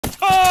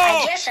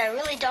I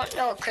really don't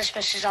know what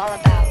Christmas is all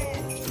about.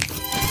 Isn't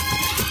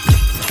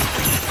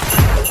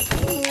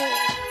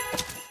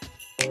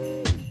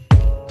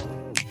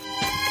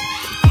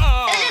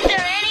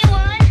there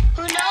anyone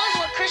who knows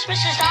what Christmas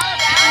is all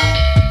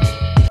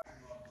about?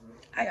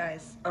 Hi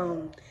guys.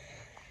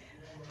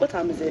 What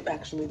time is it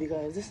actually?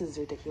 Because this is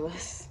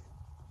ridiculous.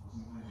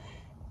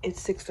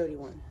 It's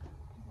 6:31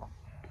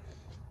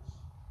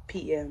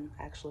 p.m.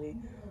 actually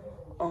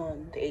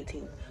on the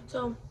 18th.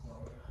 So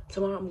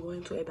tomorrow I'm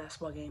going to a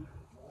basketball game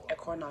at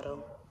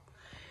Coronado,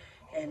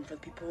 and for the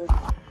people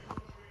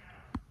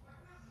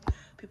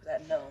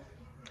that know,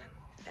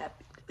 that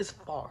is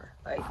far.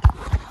 Like,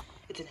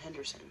 it's in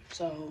Henderson.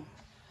 So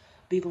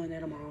be going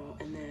there tomorrow,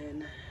 and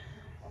then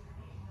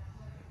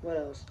what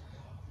else?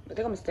 I think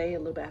I'm gonna stay a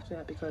little bit after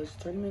that because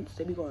tournaments,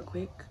 they be going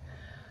quick.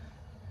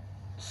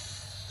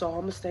 So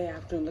I'm gonna stay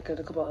after and look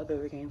at a couple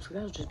other games because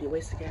that would just be a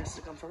waste of gas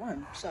to come for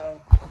one. So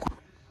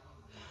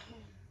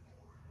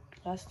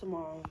that's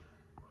tomorrow.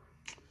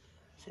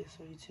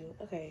 6:32.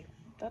 Okay,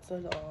 that's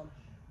it all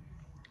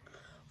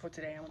for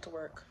today. I went to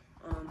work.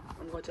 I'm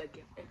going to a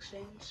gift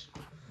exchange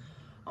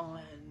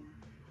on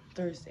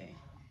Thursday.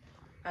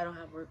 I don't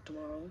have work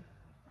tomorrow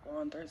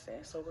or on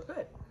Thursday, so we're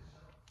good.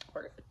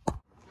 We're good.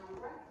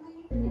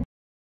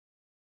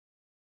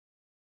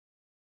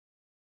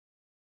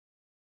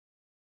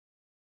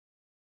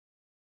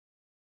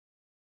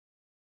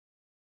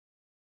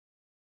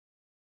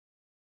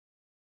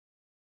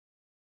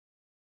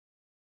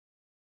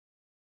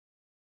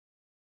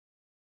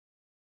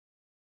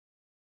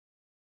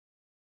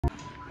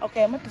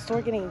 Okay, I'm at the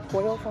store getting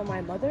foil for my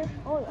mother.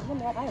 Oh, I'm in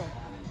that aisle.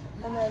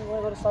 And then we're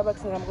gonna go to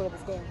Starbucks and then I'm going to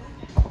this game.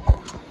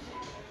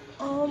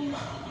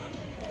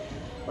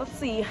 Let's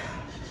see.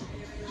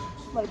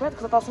 I'm out of breath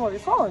because I thought someone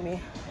was following me.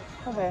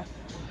 Okay.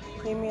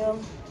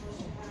 Premium.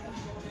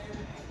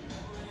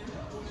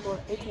 For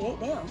 $18.8,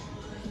 damn.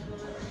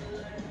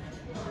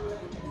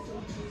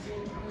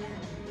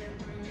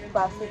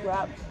 Plastic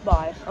wrap,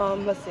 bye.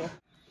 Let's see.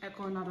 At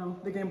Coronado,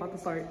 the game about to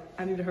start.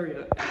 I need to hurry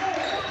up.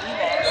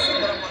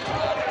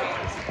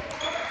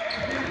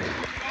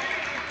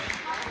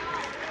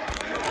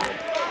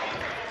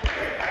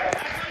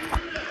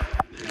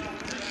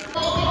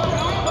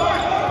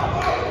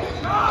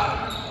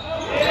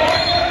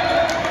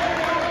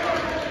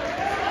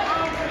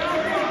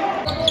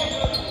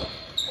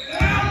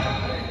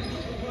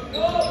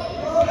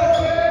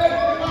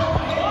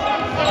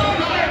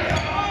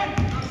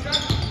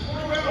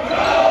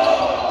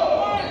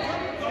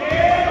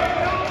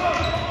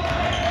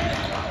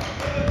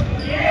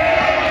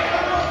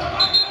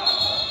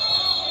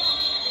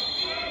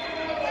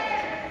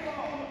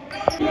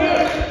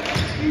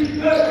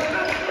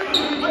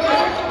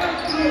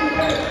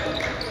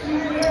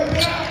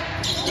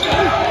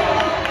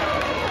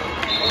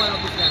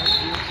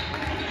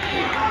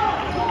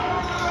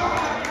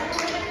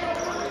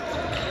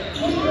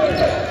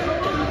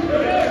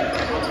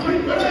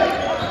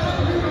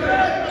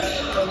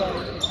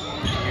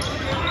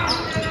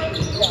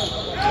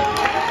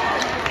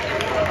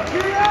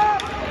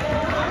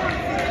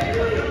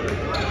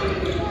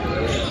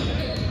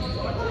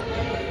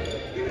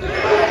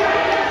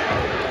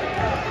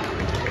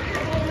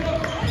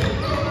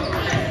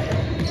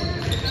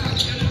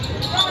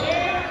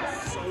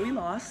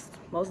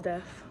 Most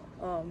deaf.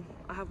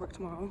 I have work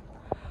tomorrow,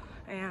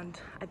 and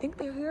I think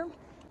they're here.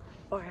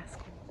 Or ask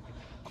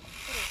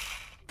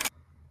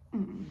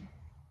them.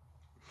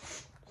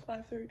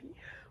 5:30.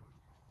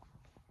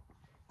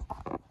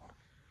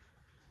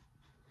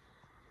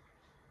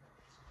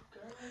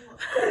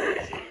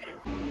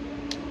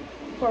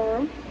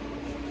 Firm.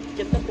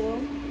 Get the bill.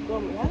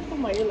 Why does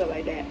my ear look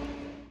like that?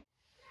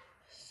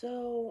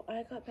 So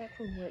I got back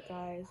from work,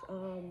 guys.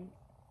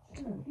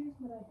 Here's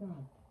what I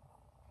got.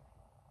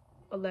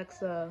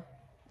 Alexa,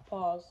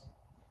 pause.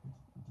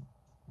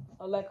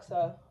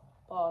 Alexa,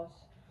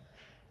 pause.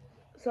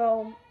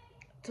 So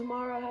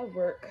tomorrow I have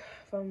work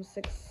from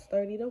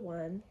 6:30 to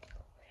 1,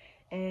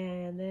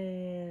 and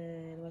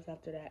then what's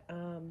after that?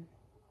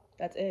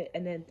 That's it.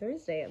 And then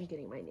Thursday I'm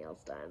getting my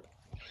nails done.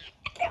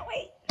 I can't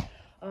wait.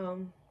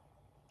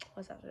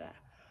 What's after that?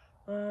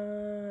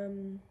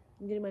 I'm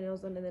getting my nails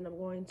done, and then I'm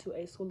going to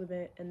a school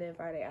event, and then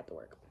Friday after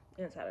work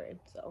and Saturday.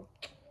 So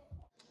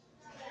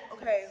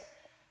okay.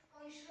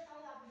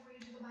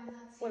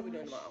 What are we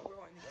doing tomorrow? We're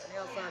going to get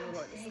nails done, we're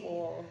going to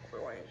school, we're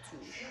going to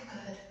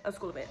a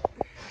school event.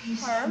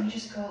 Can you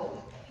just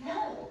go?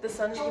 No. The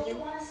sun is giving. Don't you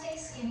want to stay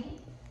skinny?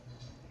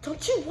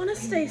 Don't you want to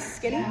stay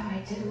skinny? Yeah, I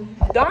do.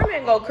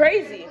 Darman go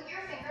crazy. Put your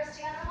fingers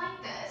together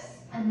like this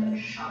and then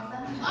shove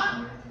them into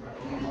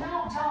your throat.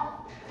 No, don't.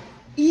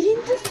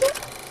 Eating this stuff?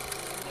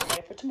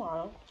 Okay, for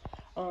tomorrow,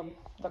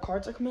 the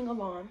cards are coming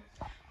along.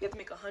 You have to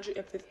make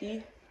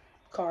 150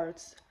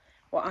 cards.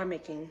 Well, I'm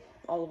making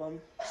all of them.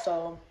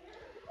 So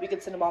we can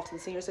send them off to the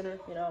senior center,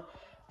 you know,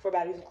 for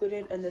baddies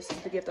included. And this is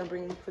the gift I'm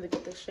bringing for the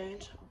gift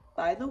exchange.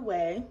 By the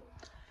way,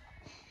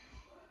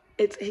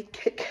 it's a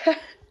Kit Kat.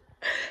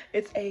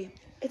 It's a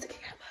Kit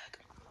Kat mug.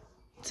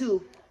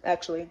 2,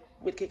 actually,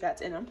 with Kit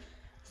Kats in them.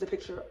 There's a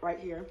picture right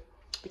here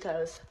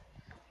because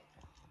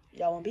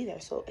y'all won't be there,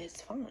 so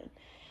it's fine.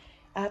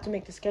 I have to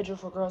make the schedule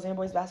for girls and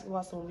boys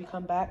basketball, so when we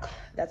come back,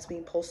 that's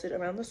being posted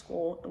around the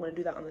school. I'm gonna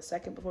do that on the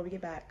 2nd before we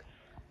get back.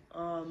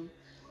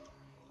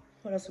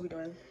 What else are we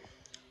doing?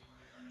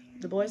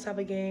 The boys have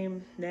a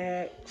game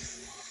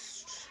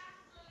next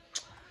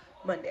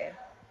Monday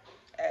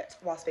at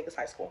Las Vegas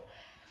High School,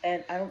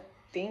 and I don't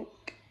think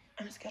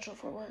I'm scheduled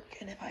for work,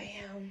 and if I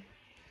am,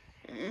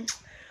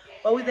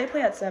 well, they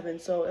play at 7,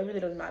 so it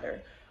really doesn't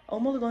matter.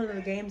 I'm only going to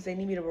the games they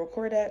need me to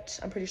record at.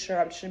 I'm pretty sure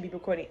I shouldn't be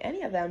recording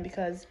any of them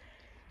because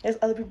there's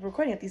other people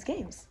recording at these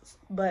games,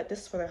 but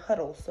this is for their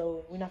huddle,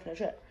 so we're not gonna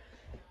trip.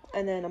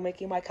 And then I'm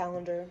making my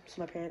calendar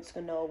so my parents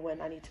can know when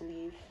I need to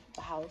leave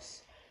the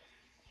house.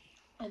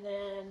 And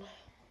then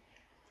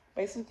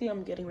basically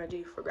I'm getting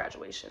ready for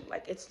graduation.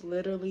 Like, it's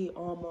literally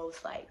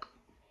almost like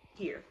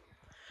here.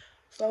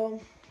 So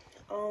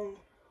I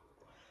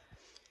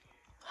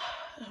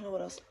don't know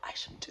what else I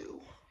should do,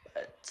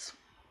 but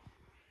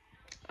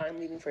I'm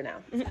leaving for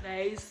now.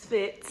 Today's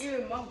fit.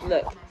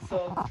 Look,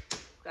 so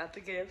got the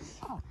gifts,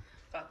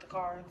 got the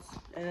cards,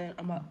 and then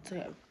I'm about to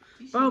go.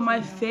 Bro, my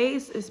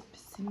face is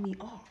pissing me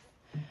off.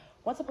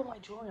 Once I put my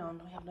jewelry on,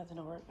 we have nothing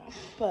to worry about.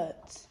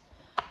 But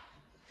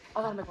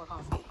I gotta make more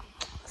coffee.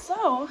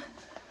 So,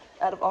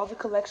 out of all the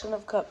collection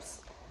of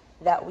cups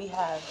that we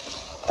have,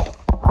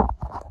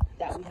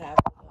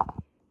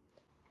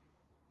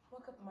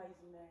 what cup am I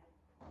using there?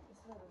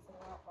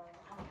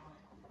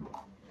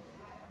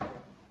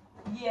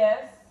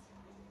 Yes.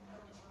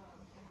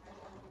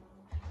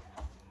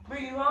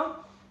 Bring you home?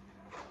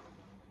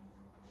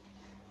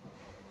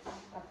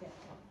 Okay.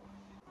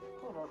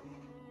 Hold up.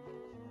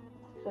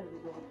 Better be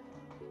good.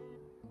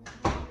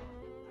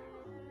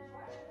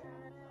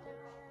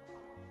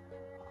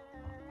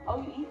 Oh,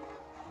 you eat?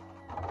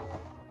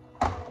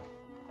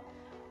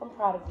 I'm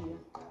proud of you.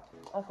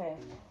 Okay.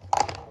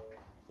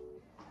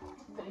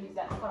 I'm gonna use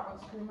that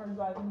Starbucks creamer, you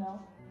guys know.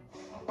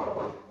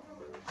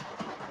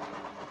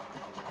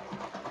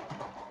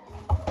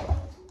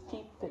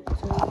 Keep it to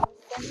yourself.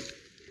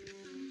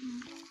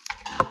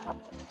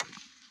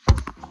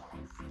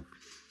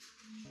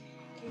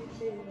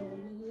 Keep it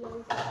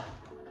low.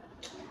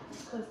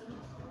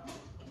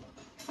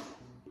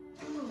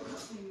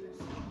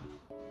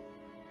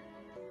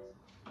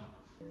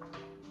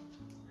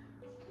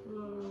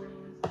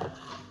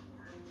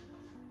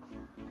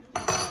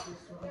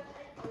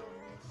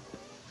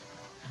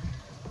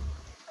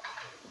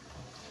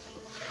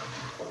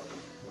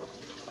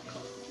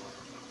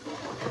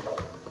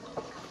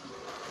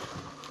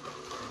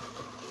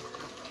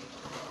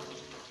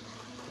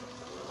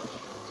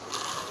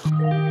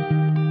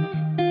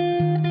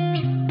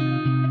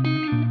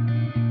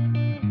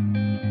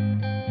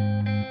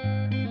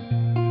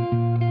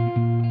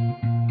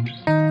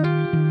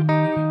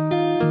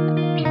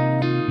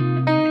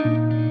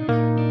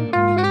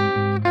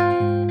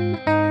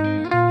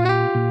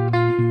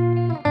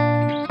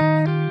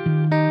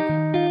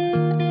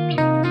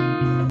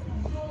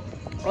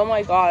 Oh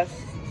my gosh.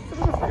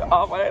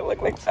 Oh, why did I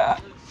look like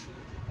that?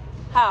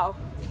 How?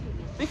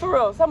 Be for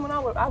real. Someone I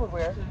would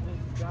wear.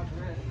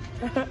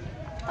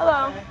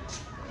 Hello.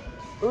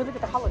 Ooh, look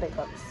at the holiday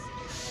cups.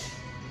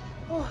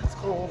 Oh, it's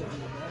cold.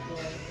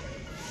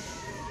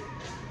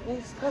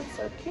 These cups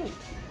are cute.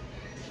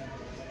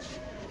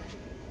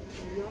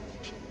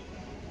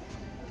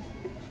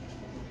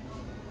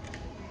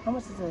 How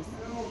much is this?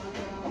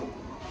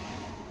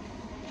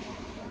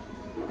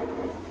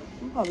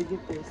 I'll probably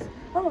get this.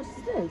 How much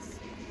is this?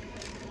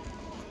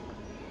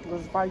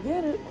 Because if I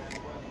get it,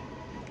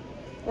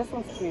 this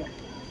one's cute.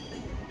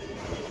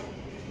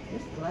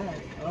 It's glass.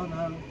 Oh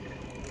no.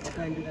 I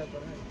can't do that for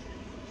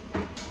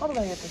her. How did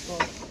I get this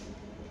one?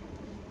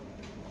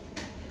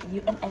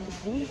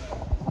 UNLV?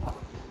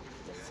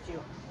 This is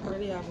cute. I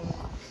already have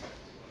one.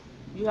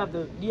 You have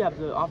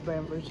the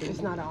off-brand version.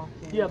 It's not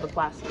off-brand. You have the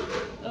plastic.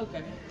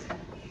 Okay.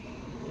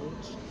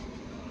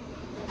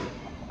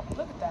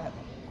 Look at that.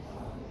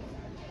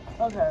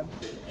 Okay.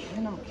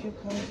 And I'm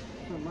cute colors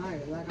for Maya.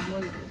 Like I'm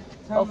only.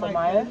 Oh, for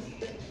Maya?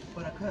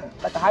 For the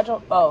cup. Like the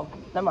hydro? Oh,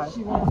 never mind.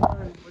 She wants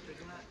mine with the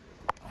glass.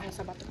 Yes,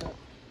 I'm about to go.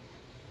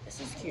 This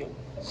is cute.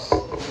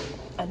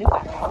 A new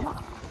item.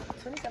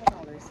 $27 at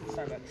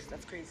Starbucks.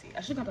 That's crazy.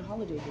 I should have got a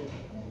holiday deal.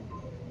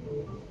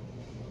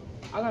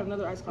 I got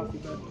another iced coffee,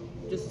 but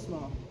just a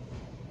small.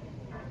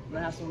 And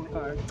I have some in the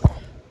car.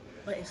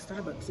 But it's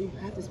Starbucks, so you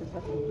have to spend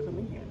something when you come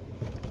in here.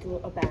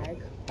 Like a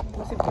bag.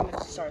 Let's see how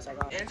many stars I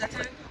got. And that's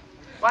it?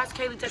 Why is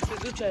Kaylee texting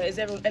Gucci? Is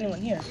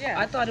anyone here? Yeah.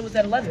 I thought it was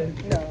at 11.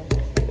 No.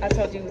 I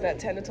told you it was at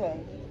 10 to 12.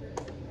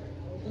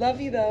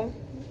 Love you though.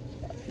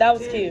 That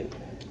was cute.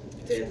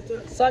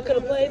 So I could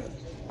have played.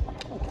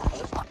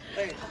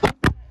 Hey.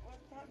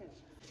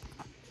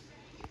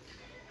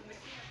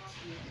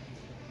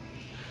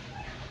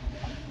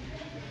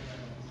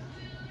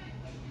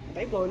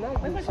 They going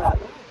nuts. Where's my top?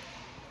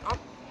 I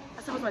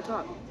said, where's my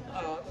top?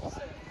 Oh,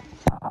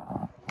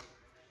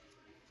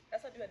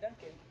 That's what I do at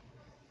Dunkin'.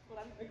 Well,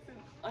 I'm fixing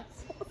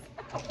ice.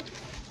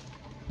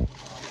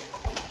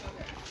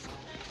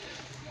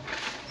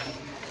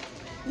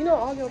 You know,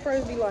 all your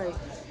friends be like,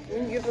 You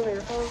give them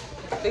your phone.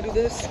 They do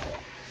this.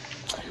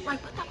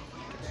 Like, put that.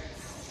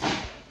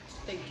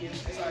 Thank you.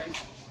 Sorry.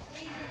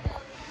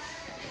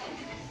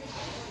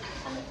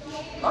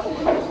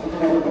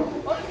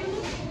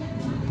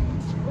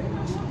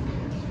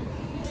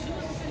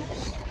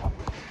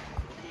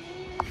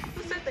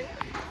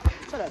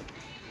 Shut up.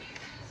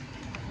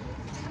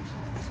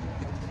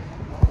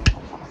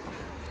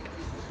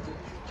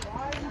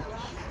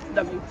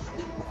 W.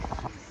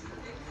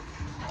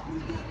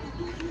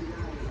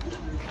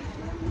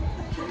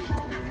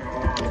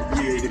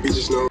 Yeah, the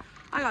bitches know.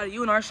 I got a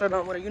UNR shirt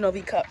on with a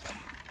UNLV cup.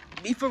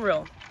 Be for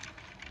real.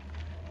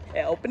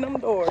 Yeah, open them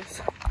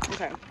doors.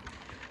 Okay.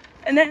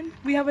 And then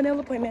we have a nail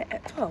appointment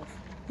at 12.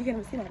 You can't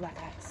even see my black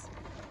eyes.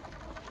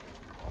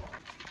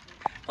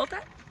 Hold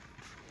that.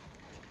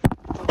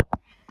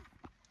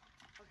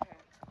 Okay.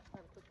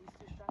 Gotta put these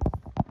two straps.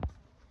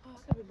 Oh, I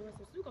could be doing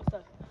some Sugo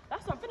stuff.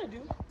 That's what I'm finna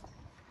do.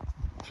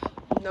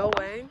 No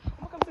way.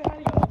 I'm gonna come say hi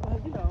to y'all,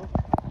 because you know,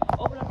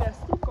 open up that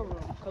Sugo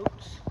room,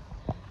 coach.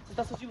 So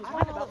that's what you was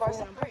lying about for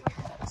on break.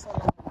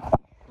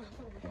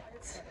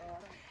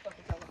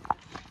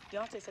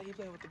 Deontay said he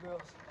playing with the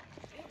girls.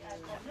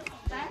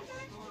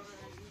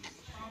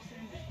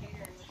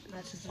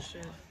 That's just a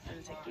shirt. I'm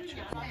gonna take pictures.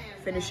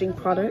 Finishing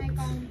product.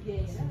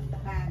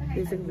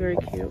 These look very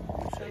cute.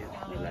 I'll show you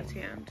my left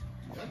hand.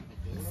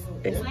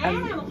 It's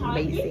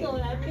amazing.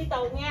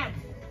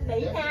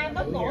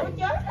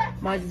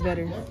 Mine is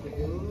better.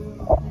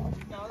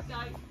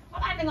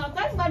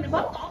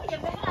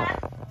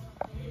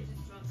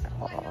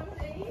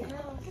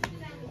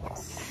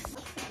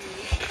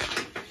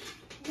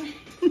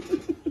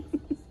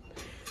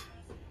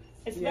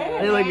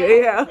 They look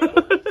good, yeah.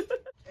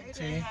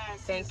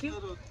 Thank you.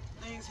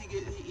 Things he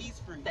eats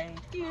free. Thank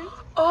you.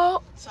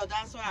 Oh, So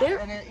that's why, there,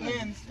 and it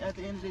ends at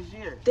the end of this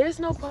year. there's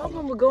no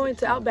problem with going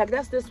to Outback.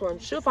 That's this one.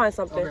 She'll find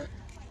something. Okay.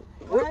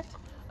 What?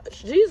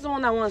 She's the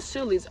one that wants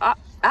chilies.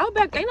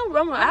 Outback ain't no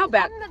wrong with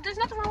Outback. There's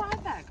nothing wrong with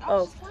Outback.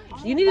 Oh,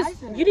 you need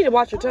to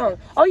watch your tongue.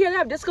 Oh yeah, they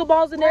have disco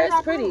balls in there.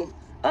 It's pretty.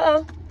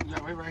 Uh-oh.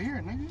 Yeah, wait right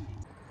here, nigga.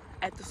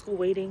 At the school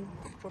waiting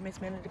for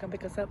Miss Manning to come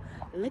pick us up.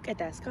 Look at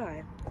that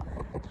sky.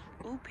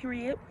 Ooh,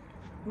 period.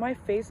 My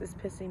face is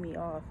pissing me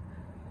off.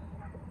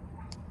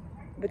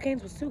 The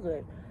Canes was too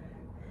good.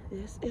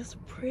 This is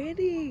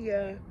pretty.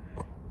 Let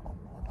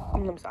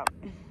me stop.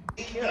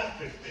 I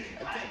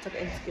took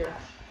an insecure.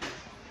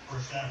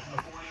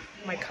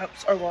 My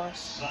cups are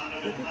washed. Look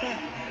at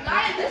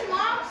that. This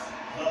mom's?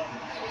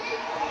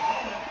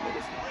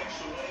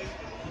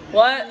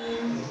 What?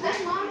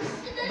 That's mom's?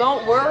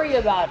 Don't worry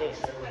about it.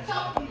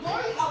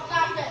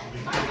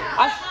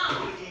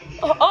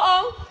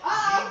 Uh-oh.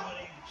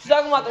 She's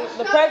talking about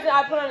the present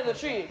I put under the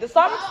tree. The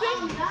Starbucks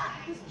thing?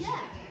 Yeah.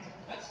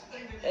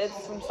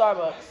 It's from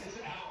Starbucks.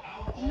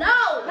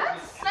 No,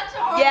 that's such a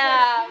hard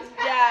Yeah, question.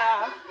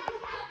 yeah.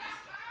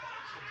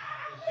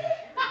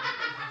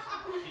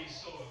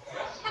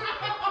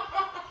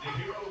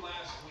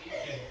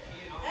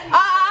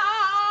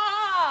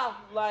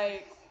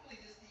 Like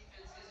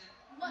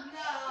No.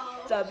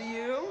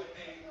 W.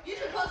 You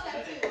should post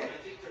that too.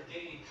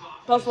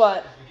 Post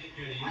what?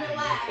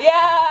 Relax.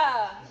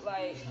 Yeah.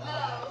 Like No.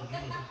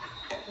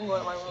 I'm going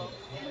to my room.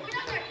 We're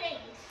not their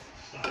kings.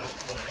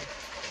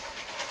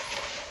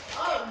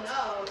 Oh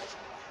no.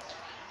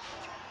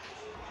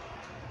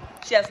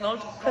 She has no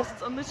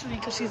presents on the tree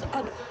because she's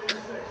on.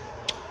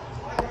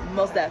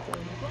 Most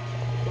definitely.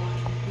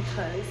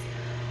 Because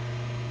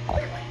look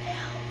at my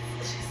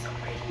nails. She's so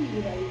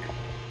pretty. Like.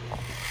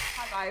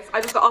 Hi guys,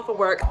 I just got off of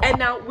work and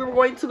now we're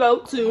going to go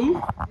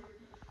to.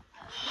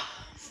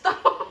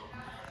 Stop.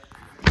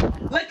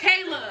 Look,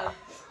 Kayla.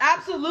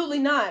 Absolutely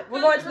not.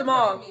 We're going to the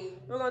mall.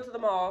 We're going to the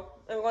mall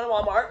and we're going to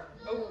Walmart.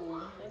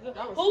 Ooh.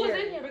 Who was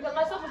in here? Because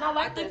my stuff is not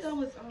like this. That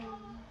was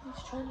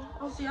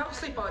oh, see, I was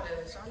asleep all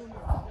day, so I don't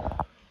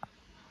know.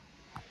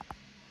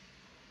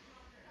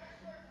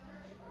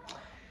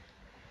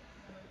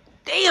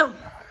 Damn.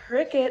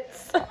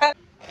 Crickets.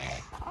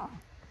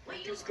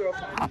 This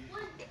girlfriend.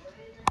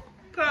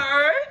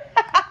 Kurt.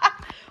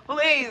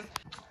 Please.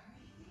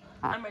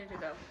 I'm ready to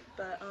go.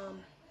 But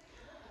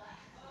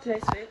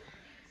today's fit.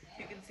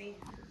 You can see.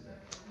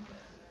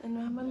 And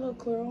I have my little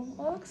curl.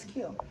 Oh, it looks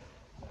cute.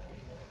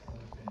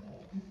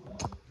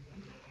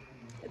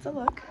 It's a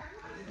look.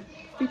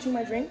 Featuring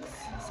my drinks.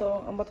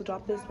 So I'm about to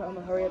drop this, but I'm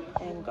gonna hurry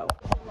up and go.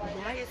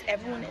 Why is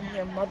everyone in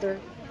here mother?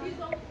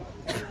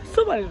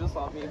 Somebody just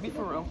saw me. Be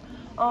for real.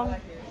 I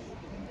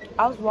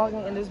was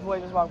walking and this boy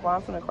just walked by.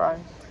 I'm gonna cry.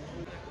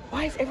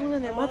 Why is everyone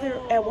in their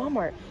mother at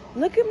Walmart?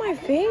 Look at my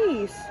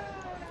face.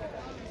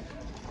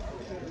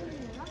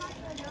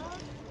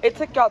 It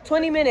took y'all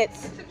 20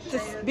 minutes to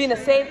be in the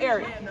same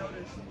area.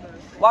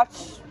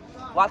 Watch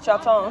y'all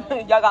tone.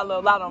 Y'all got a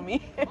little loud on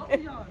me. Look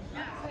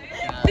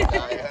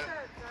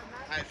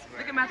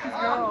at Matthew's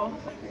girl.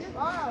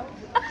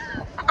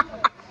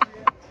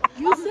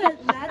 You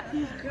said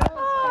Matthew's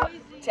girl.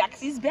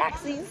 Taxis,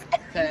 backsies.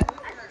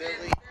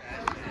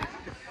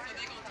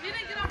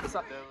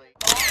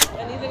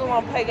 And these niggas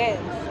want to play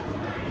games.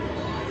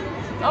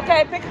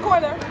 Okay, pick a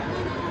corner.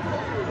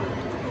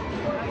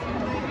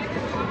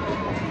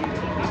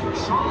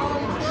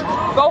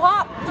 Go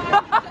hop.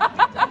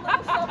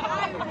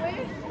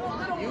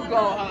 You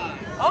go high.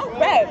 Oh,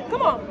 bad.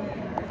 Come on.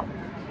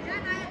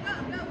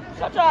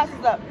 Shut your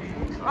asses up.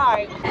 All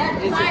right.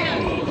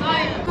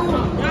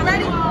 Y'all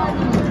ready?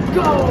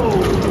 Go.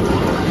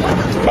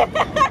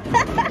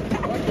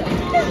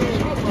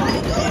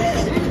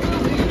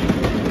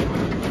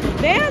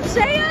 Damn,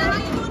 Shaya.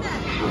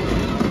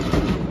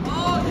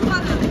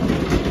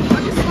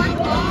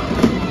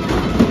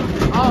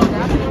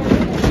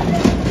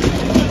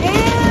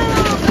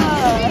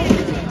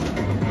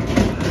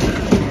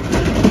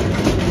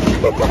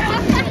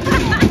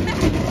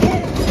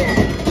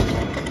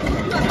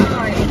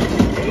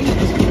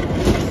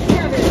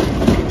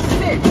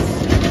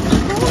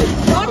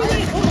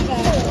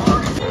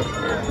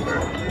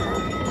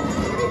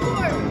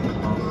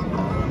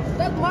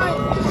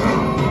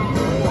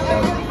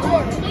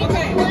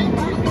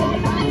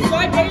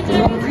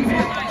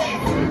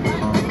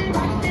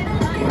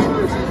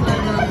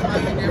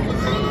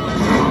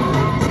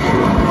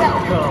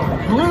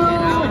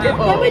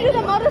 Can we do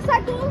the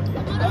motorcycle?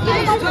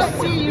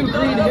 See you,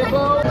 green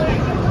hippo.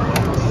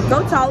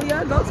 Go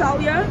Talia. Go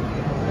Talia.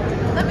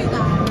 Let me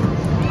know.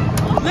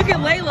 Look at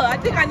Layla. I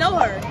think I know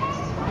her.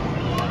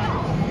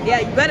 Yeah,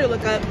 you better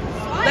look up.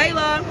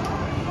 Layla.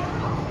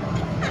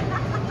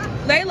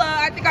 Layla,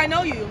 I think I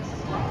know you.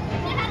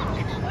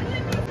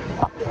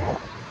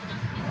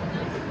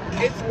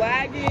 It's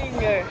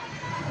lagging.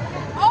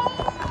 Oh,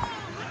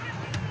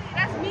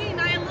 that's me,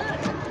 Naya.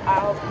 Look.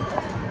 Ow.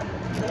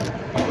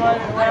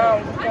 Running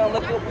around. Just gonna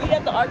look at, we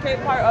at the arcade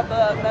part of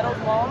the Meadows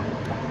Mall.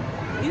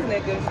 These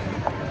niggas.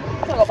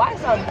 I'm gonna go buy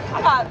something.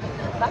 I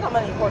got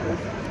money in quarters.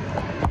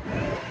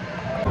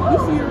 You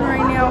see it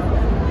right now.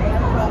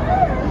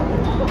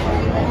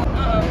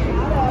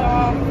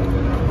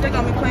 They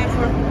got me playing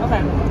for.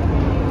 Okay.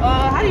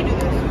 How do you do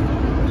this?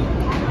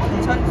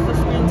 Touch the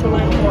screen to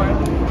learn more.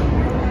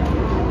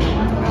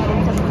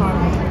 Touch the card.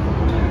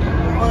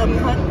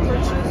 Cut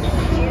purchase.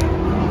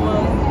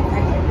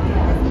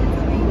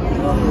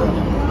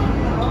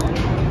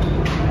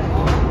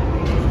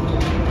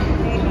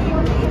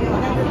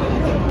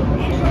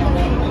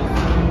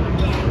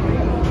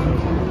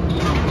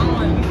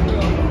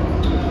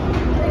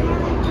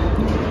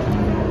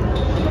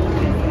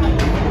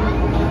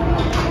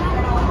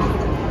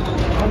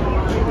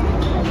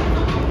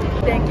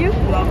 Thank you.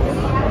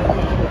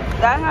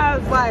 That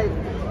has like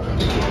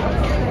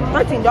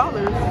 $13.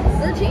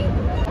 13?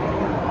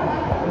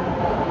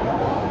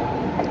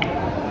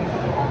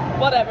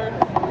 Whatever.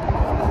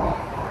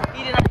 He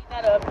did not eat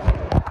that up.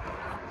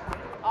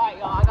 Alright,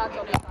 y'all. I got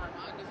y'all this time.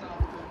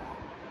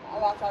 I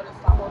got y'all this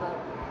time. Hold up.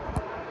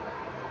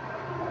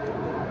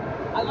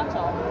 I got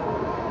y'all.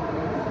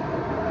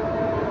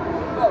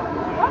 Go.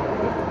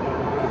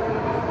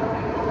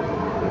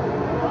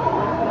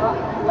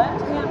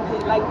 Left hand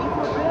pick. Like, be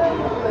for real.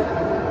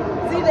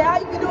 See that? How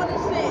you be doing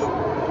this shit?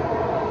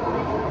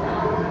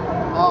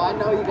 Oh, I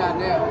know you got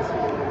nails.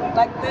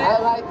 Like this? I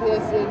like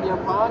this in your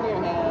palm of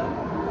your hand,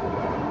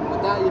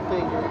 without your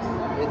fingers,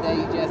 and then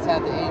you just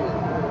have to aim it.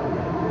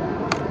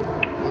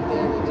 And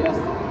then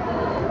adjust it.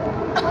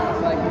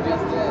 It's like you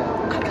just did.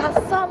 I got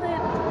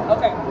solid.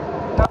 Okay,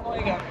 now I'm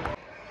going again.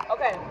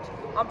 Okay,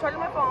 I'm charging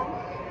my phone,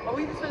 but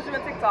we just finished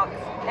doing TikToks,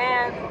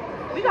 and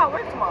we got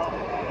work tomorrow.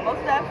 Most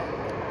of that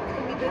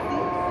can be busy.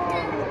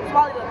 It's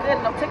probably look good,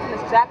 and I'm taking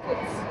this jacket.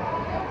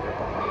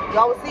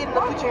 Y'all will see it in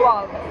the future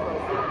vlog.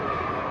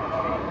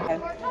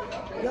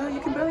 Yo, you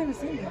can barely even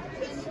see me.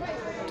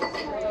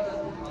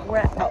 We're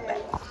at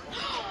Outback.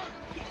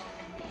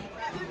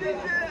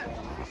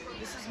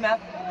 This is Matt.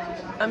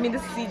 I mean,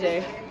 this is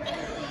CJ.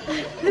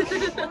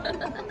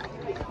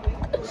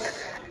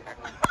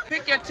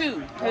 Pick your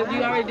two, because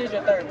you already did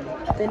your third.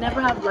 They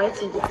never have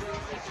lights in here.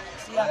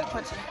 See, I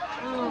put you.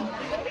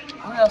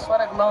 I'm gonna sweat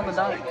like glow in the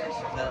dark.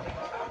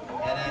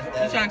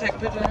 You trying to take a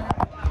picture?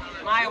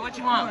 Maya, what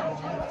you want?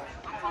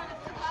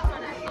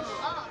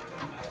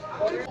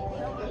 Are you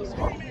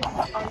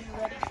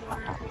ready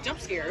for jump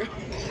scare?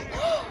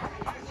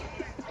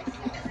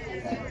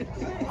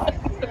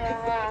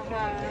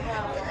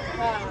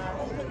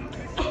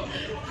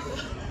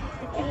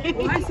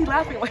 Why is he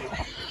laughing like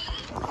that?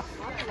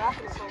 Why are you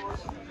laughing so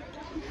much?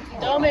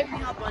 Don't make me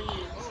hop on you.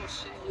 Oh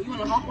shit. You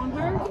wanna hop on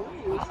her?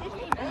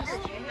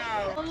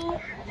 No.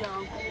 Yo,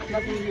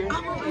 nothing here.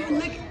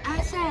 Look,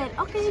 I said,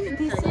 okay,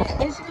 this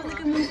is look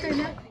at me straight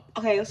now.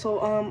 Okay,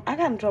 so I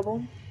got in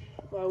trouble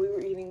while we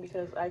were eating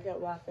because I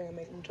kept laughing and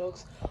making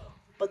jokes.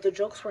 But the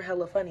jokes were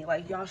hella funny.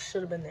 Like, y'all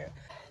should have been there.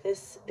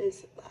 This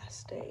is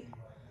last day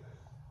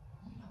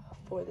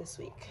for this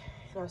week.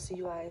 And I'll see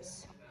you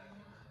guys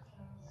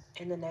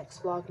in the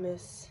next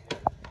Vlogmas.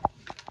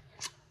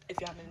 If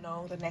y'all didn't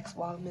know, the next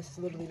Vlogmas is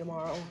literally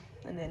tomorrow.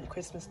 And then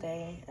Christmas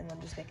Day. And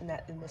I'm just making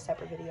that in a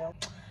separate video.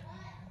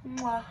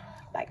 Mwah.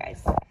 Bye,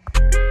 guys.